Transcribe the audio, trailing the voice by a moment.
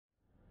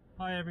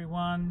Hi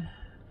everyone,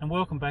 and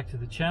welcome back to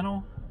the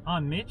channel.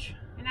 I'm Mitch.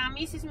 And I'm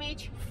Mrs.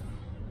 Mitch.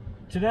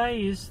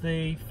 Today is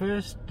the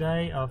first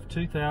day of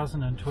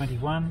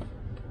 2021,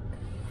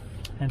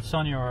 and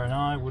Sonia and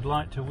I would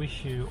like to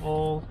wish you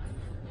all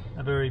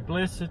a very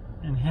blessed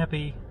and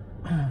happy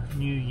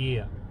new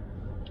year.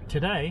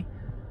 Today,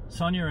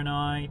 Sonia and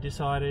I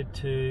decided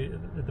to,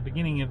 at the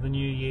beginning of the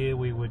new year,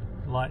 we would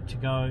like to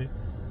go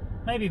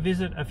maybe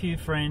visit a few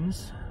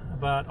friends,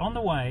 but on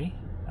the way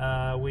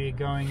we're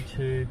going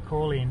to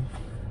call in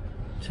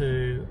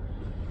to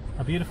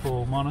a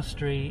beautiful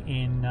monastery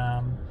in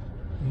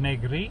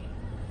Mughni,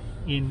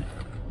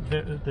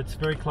 that's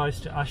very close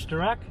to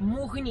Ashtarak.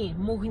 Mughni.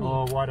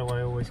 Oh, why do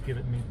I always get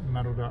it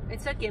muddled up?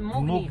 It's okay,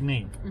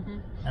 Mughni.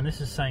 And this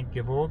is Saint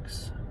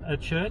Gevorg's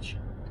church.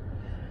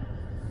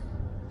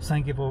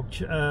 Saint Gevorg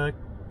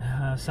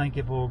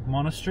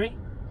Monastery.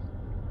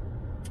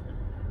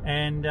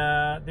 And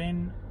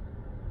then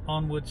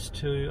onwards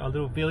to a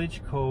little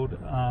village called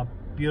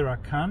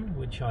Oshakan,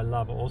 which I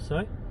love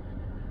also.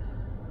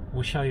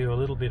 We'll show you a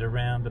little bit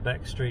around the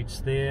back streets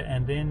there,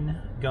 and then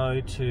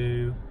go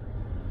to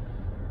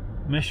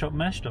Meshrop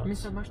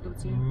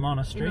Mashtots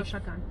Monastery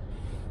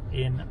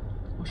in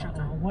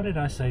Oshakan. What did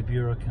I say,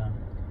 Oshakan?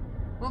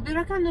 Well,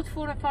 Oshakan not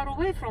far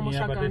away from Oshakan.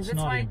 Yeah, but it's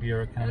not in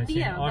Oshakan, it's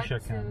in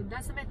Oshakan.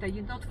 Doesn't matter,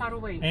 you're not far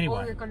away.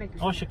 Anyway, Oshakan,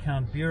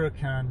 Oshakan,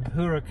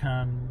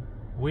 Hurakan,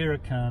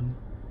 Wirakan,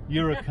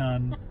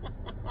 Urakan.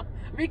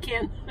 We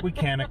can.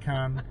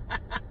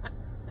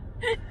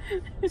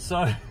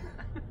 So,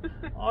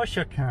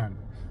 Oshakan,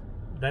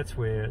 that's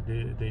where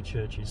the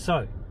church is.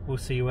 So, we'll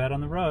see you out on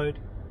the road.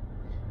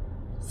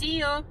 See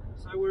you.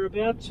 So we're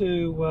about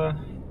to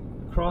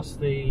cross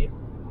the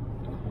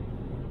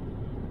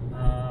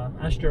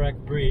Ashtarak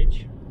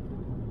bridge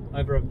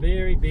over a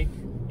very big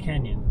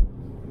canyon.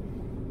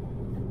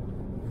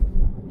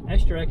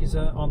 Ashtarak is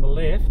on the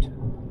left,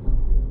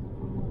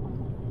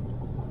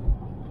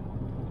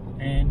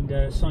 and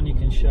Sonia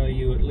can show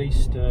you at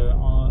least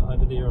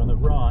over there on the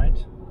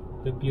right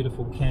the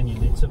beautiful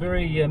canyon. It's a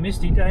very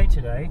misty day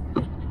today,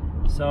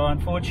 so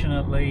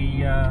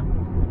unfortunately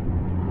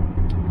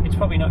it's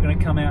probably not going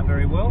to come out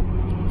very well.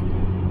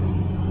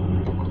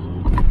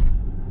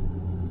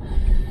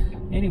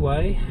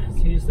 Anyway,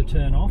 here's the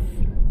turn off.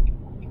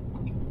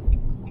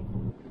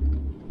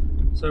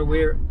 So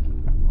we're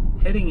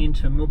heading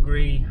into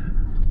Mughni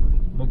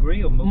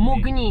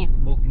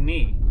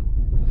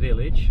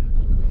village,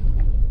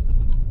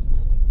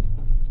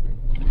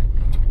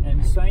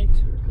 and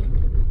Saint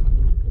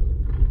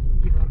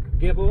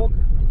Gevorg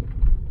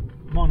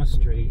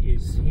Monastery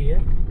is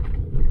here,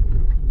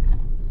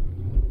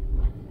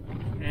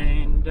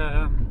 and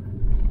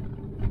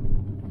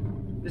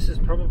this is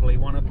probably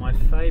one of my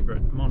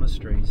favourite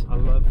monasteries. I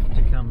love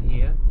to come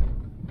here.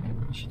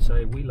 I should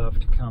say we love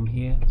to come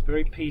here. It's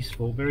very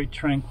peaceful, very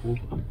tranquil,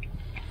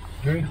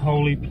 very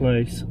holy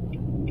place.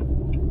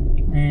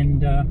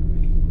 And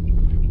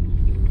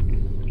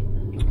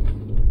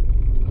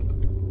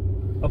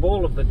of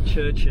all of the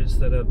churches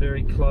that are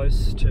very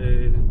close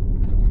to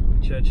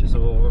churches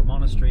or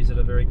monasteries that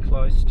are very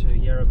close to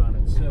Yerevan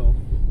itself,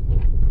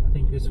 I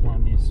think this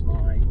one is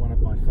one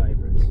of my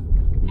favourites.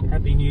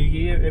 Happy New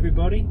Year,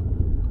 everybody.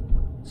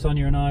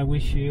 Sonia and I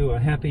wish you a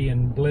happy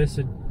and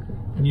blessed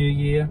New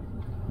Year,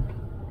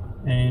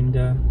 and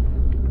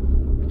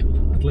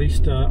at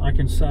least I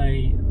can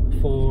say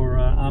for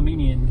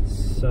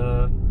Armenians,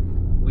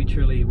 we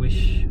truly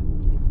wish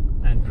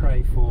and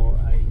pray for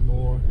a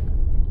more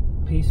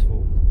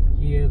peaceful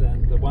year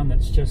than the one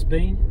that's just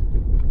been,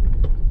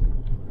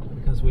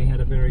 because we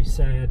had a very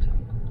sad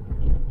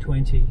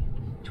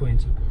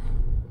 2020.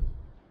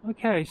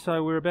 Okay,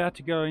 so we're about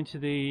to go into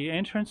the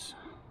entrance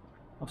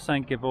of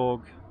Saint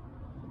Gevorg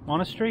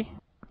Monastery.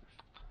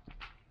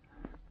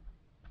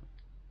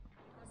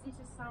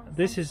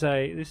 This is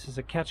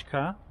a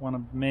kachka, one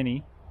of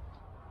many,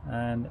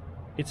 and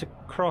it's a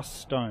cross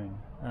stone.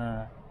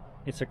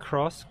 It's a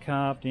cross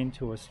carved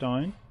into a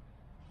stone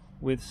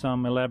with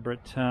some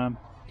elaborate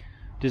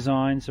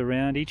designs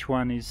around. Each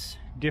one is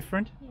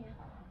different.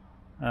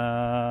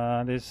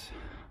 There's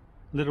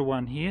a little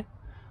one here,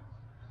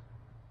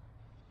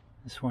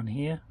 this one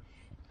here,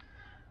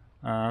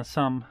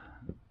 one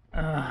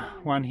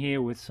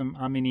here with some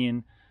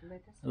Armenian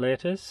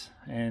letters,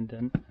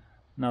 and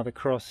another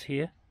cross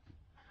here.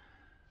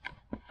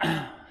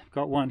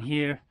 Got one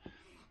here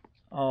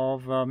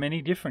of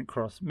many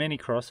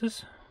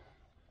crosses.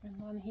 And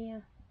one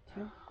here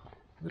too.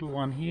 Little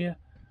one here.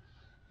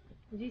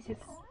 This is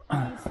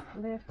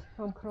left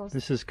from cross.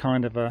 This is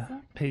kind of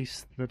a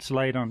piece that's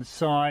laid on the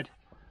side.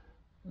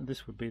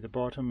 This would be the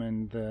bottom,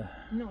 and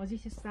no,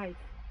 this is side.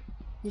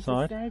 This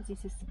side? Is side,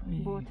 this is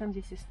bottom,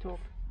 this is top.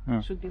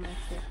 Oh. Should be like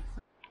that.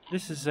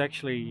 This is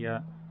actually,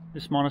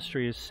 this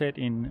monastery is set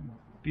in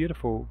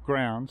beautiful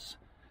grounds,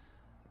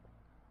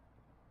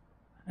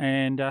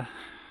 and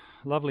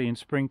lovely in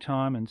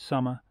springtime and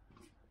summer,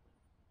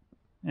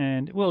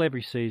 and well,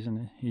 every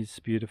season is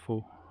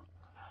beautiful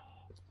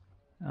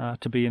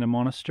to be in a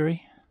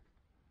monastery.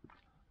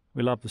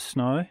 We love the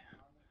snow.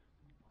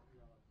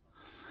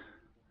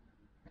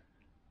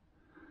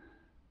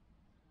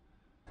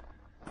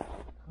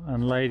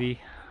 And lady,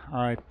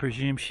 I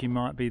presume she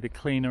might be the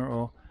cleaner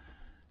or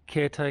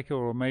caretaker,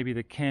 or maybe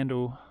the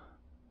candle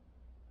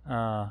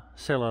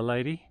seller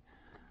lady,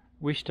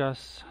 wished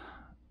us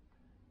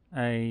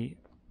a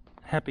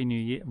happy new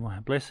year, well,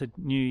 blessed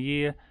new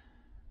year,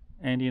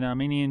 and in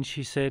Armenian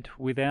she said,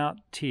 without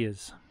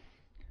tears,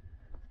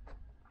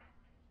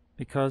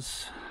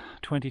 because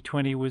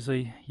 2020 was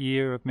a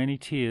year of many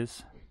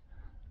tears,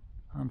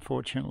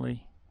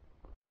 unfortunately.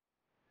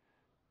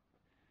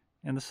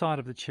 And the side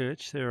of the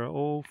church, there are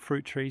all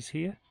fruit trees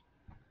here.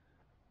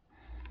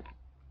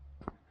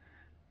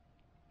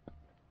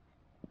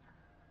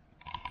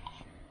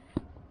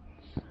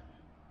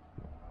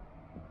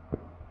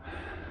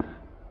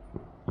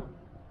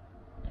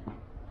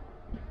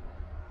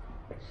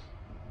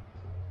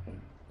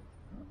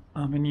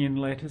 Armenian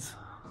letters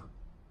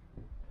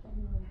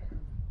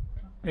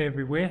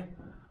everywhere.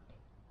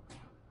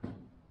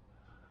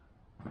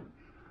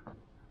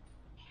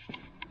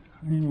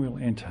 And we'll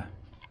enter.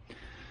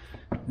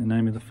 In the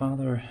name of the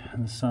Father,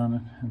 and the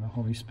Son, and the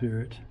Holy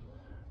Spirit,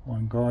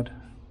 one God.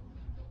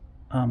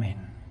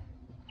 Amen.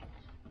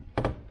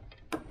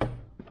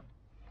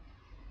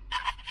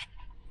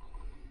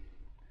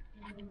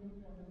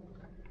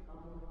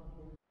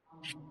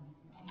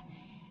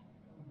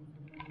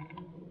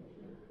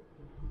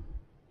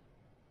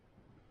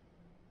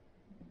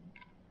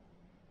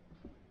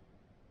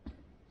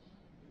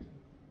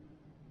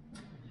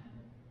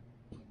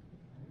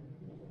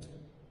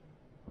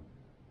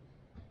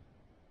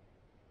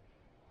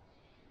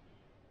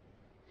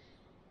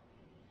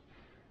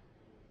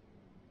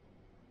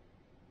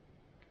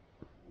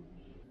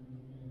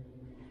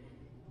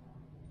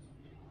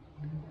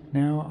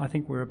 Now I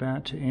think we're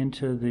about to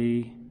enter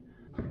the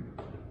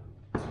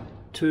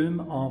tomb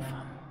of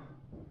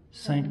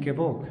Saint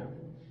Gevorg,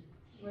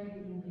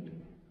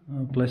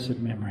 of blessed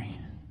memory.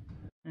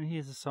 And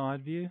here's a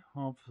side view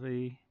of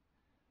the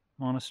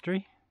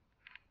monastery.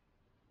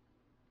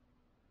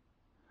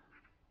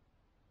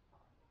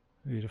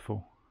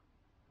 Beautiful.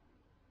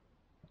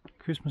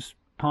 Christmas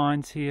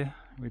pines here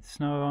with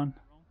snow on.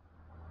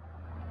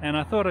 And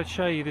I thought I'd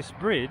show you this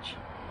bridge,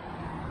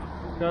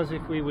 because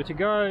if we were to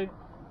go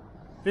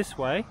this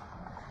way,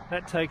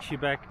 that takes you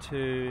back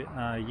to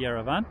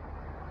Yerevan,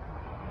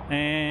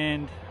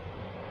 and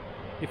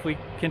if we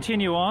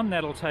continue on,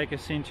 that'll take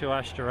us into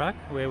Ashtarak,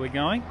 where we're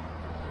going.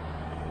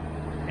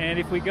 And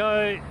if we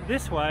go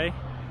this way,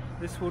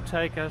 this will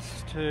take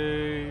us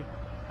to,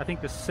 I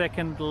think, the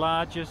second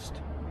largest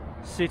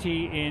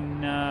city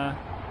in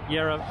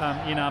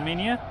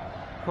Armenia,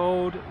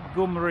 called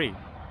Gyumri.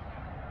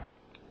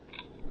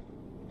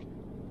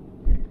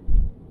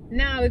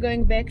 Now we're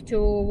going back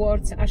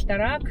towards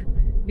Ashtarak,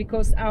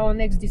 because our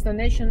next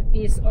destination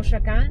is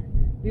Oshakan.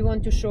 We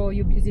want to show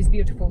you this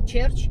beautiful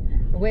church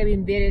where we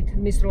buried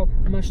Meshrop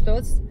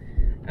Mashtots,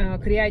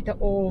 creator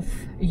of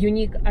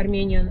unique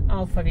Armenian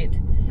alphabet.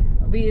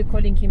 We are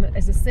calling him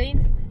as a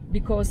saint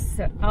because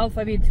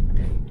alphabet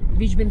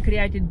which been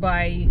created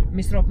by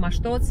Meshrop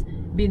Mashtots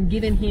been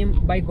given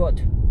him by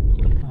God.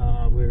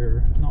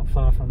 We're not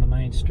far from the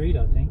main street,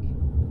 I think.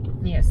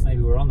 Yes.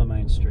 Maybe we're on the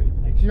main street,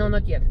 actually. No,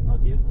 not yet.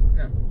 Not yet?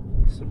 No.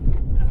 So,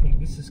 I think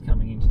this is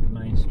coming into the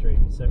main street,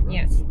 is that right?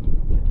 Yes.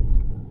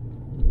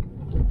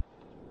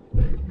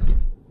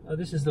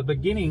 This is the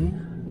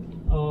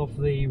beginning of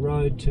the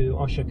road to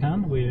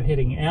Oshakan. We're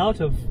heading out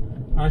of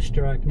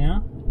Ashtarak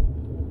now,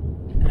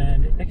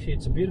 and actually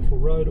it's a beautiful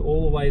road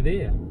all the way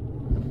there.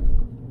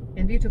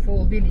 And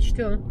beautiful village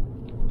too.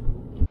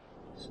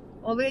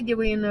 Already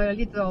we're in a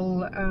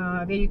little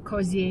very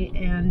cozy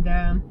and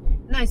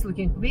nice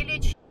looking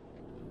village.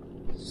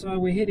 So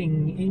we're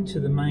heading into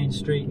the main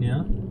street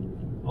now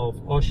of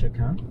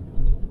Oshakan.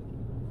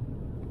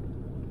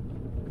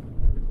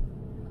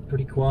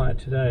 Pretty quiet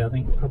today. I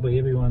think probably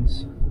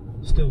everyone's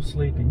still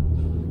sleeping.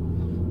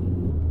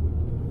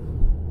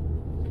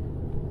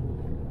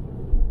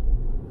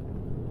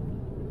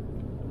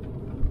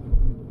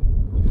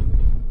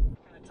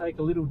 I'm going to take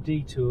a little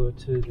detour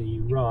to the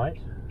right.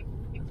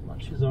 As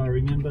much as I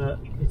remember,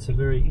 it's a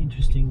very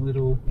interesting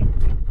little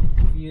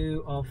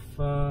view of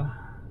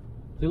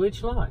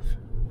village life.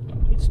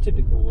 It's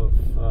typical of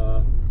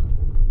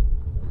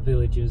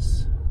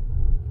villages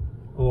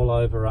all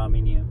over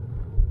Armenia.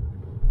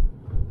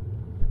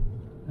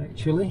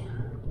 Actually,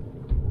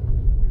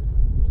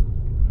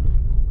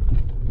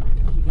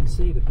 you can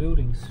see the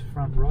buildings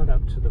front right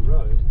up to the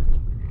road.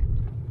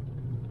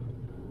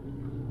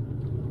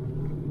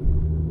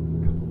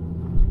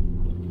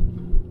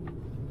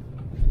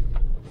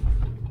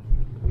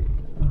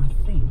 I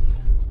think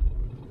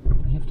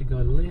I have to go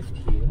left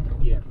here.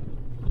 Yeah.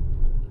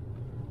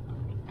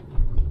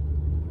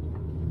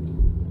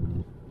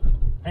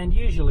 And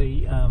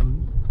usually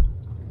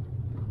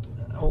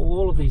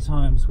all of these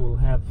homes will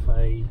have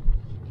a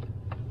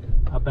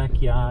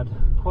backyard,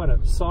 quite a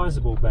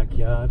sizable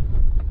backyard,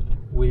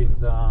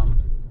 with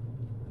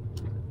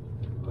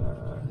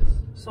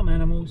some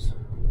animals,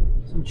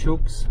 some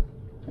chooks,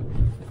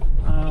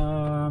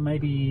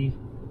 maybe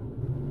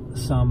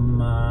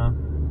some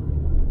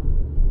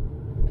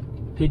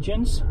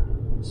pigeons,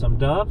 some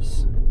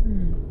doves,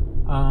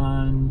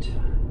 and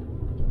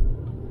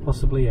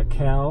possibly a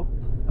cow,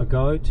 a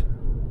goat.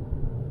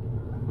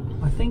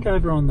 I think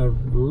over on the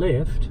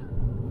left,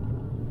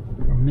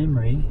 from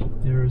memory,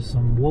 there are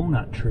some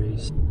walnut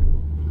trees.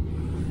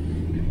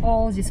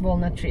 All these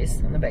walnut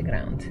trees on the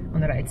background,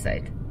 on the right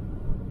side.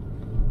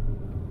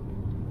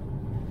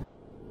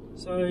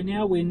 So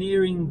now we're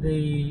nearing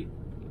the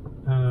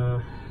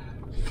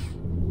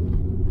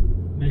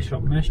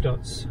Meshrop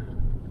Mashtots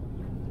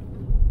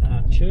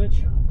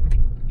church.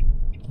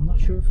 I'm not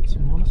sure if it's a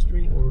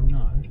monastery or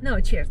no. No,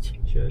 church.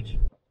 Church.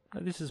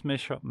 This is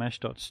Meshrop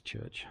Mashtots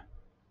church.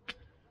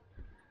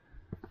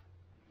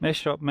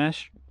 Meshrop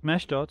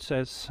Mashtots,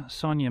 as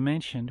Sonia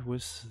mentioned,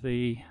 was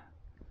the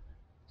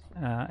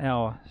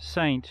our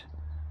saint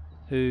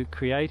who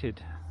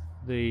created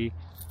the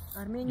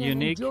Armenian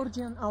unique and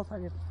Georgian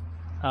alphabet.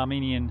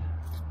 Armenian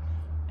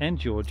and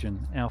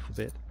Georgian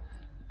alphabet.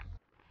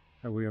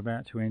 So we're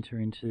about to enter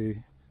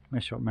into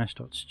Meshrop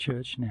Mashtots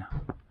church now.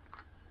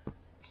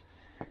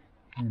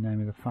 In the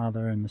name of the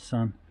Father and the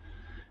Son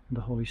and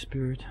the Holy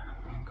Spirit,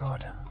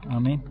 God.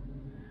 Amen.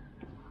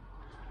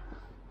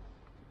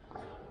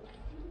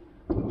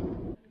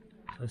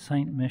 So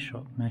Saint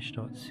Meshrop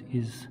Mashtots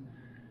is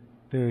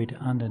buried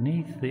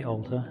underneath the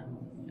altar.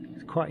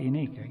 It's quite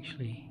unique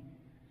actually.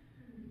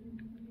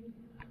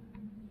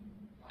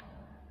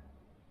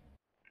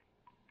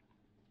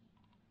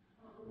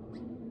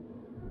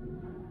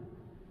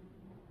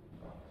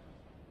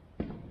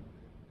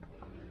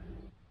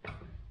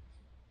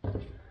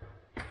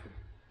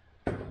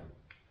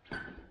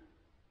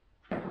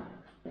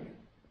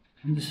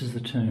 And this is the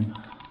tomb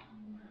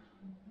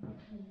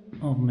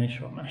of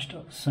Meshrop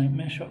Mashtots, Saint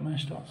Meshrop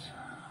Mashtots.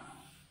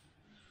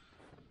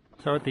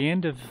 So at the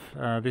end of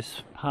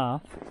this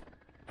path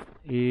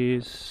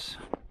is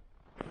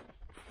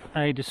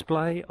a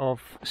display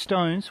of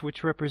stones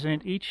which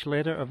represent each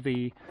letter of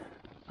the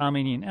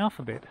Armenian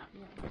alphabet.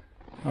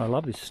 Oh, I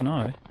love this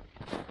snow.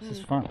 This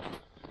is fun.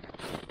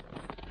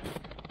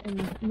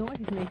 And noise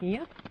is making,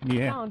 yeah?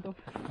 Yeah, Sound of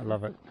I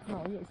love it.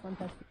 snow, yeah, it's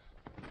fantastic.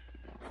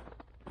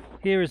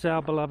 Here is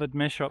our beloved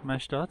Meshrop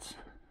Mashtots.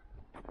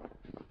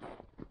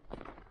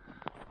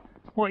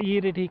 What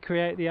year did he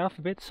create the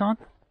alphabet, son?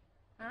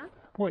 Huh?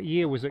 What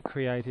year was it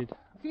created?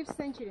 5th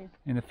century.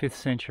 In the 5th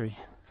century.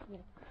 Yeah.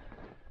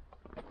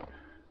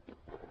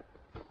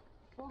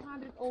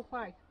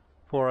 405.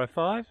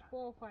 405?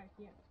 405,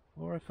 yeah.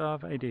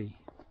 405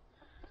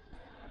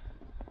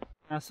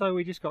 AD. So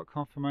we just got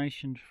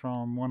confirmation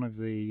from one of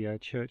the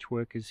church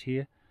workers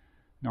here,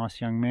 nice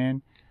young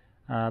man,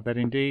 that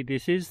indeed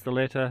this is the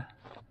letter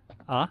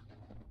A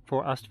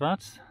for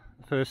Ashtarak,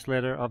 the first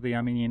letter of the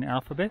Armenian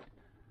alphabet.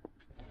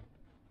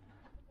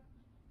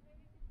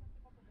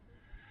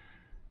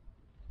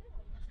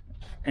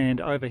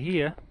 And over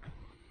here,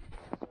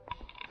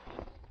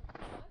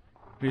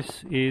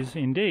 this is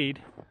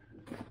indeed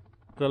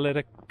the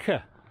letter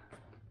K,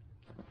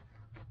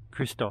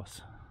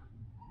 Christos,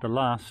 the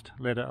last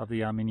letter of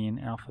the Armenian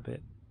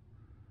alphabet.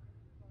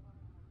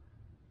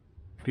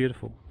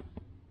 Beautiful.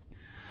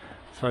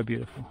 So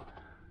beautiful.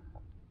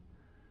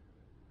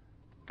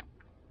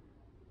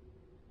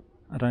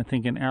 I don't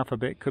think an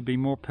alphabet could be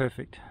more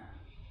perfect.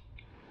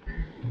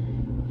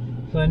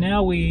 So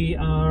now we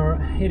are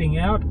heading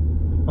out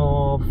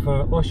of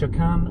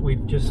Oshakan.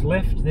 We've just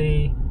left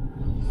the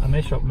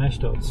Meshrop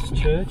Mashtots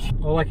church.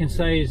 All I can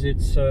say is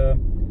it's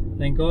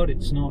thank God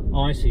it's not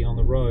icy on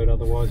the road,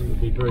 otherwise it would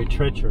be very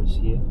treacherous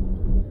here.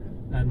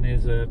 And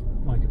there's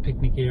like a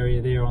picnic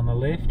area there on the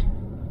left.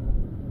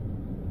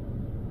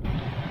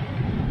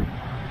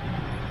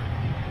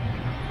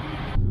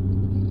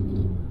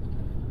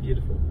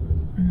 Beautiful.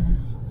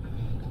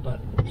 But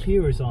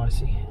here is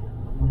icy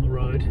on the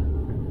road.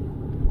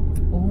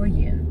 Oh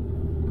yeah.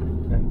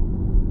 Okay.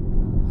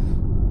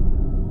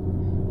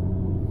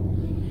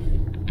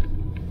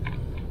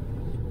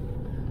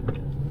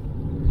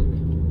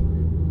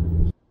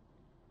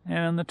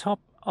 And on the top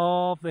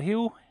of the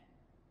hill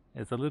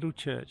is a little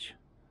church,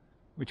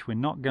 which we're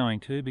not going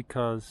to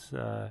because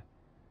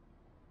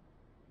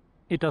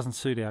it doesn't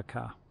suit our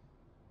car.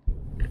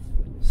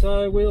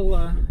 So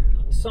we'll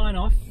sign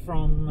off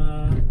from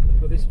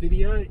for this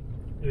video.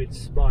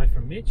 It's bye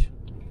from Mitch.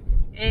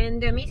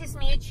 And Mrs.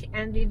 Mitch,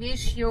 and we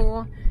wish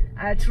you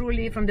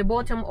truly from the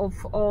bottom of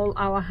all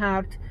our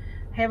heart,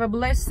 have a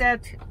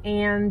blessed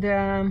and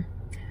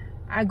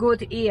a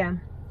good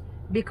year,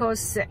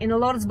 because in the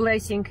Lord's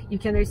blessing you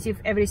can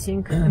receive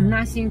everything,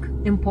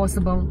 nothing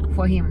impossible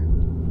for Him.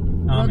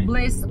 Amen. God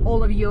bless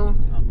all of you.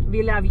 Amen.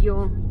 We love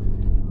you.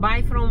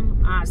 Bye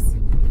from us.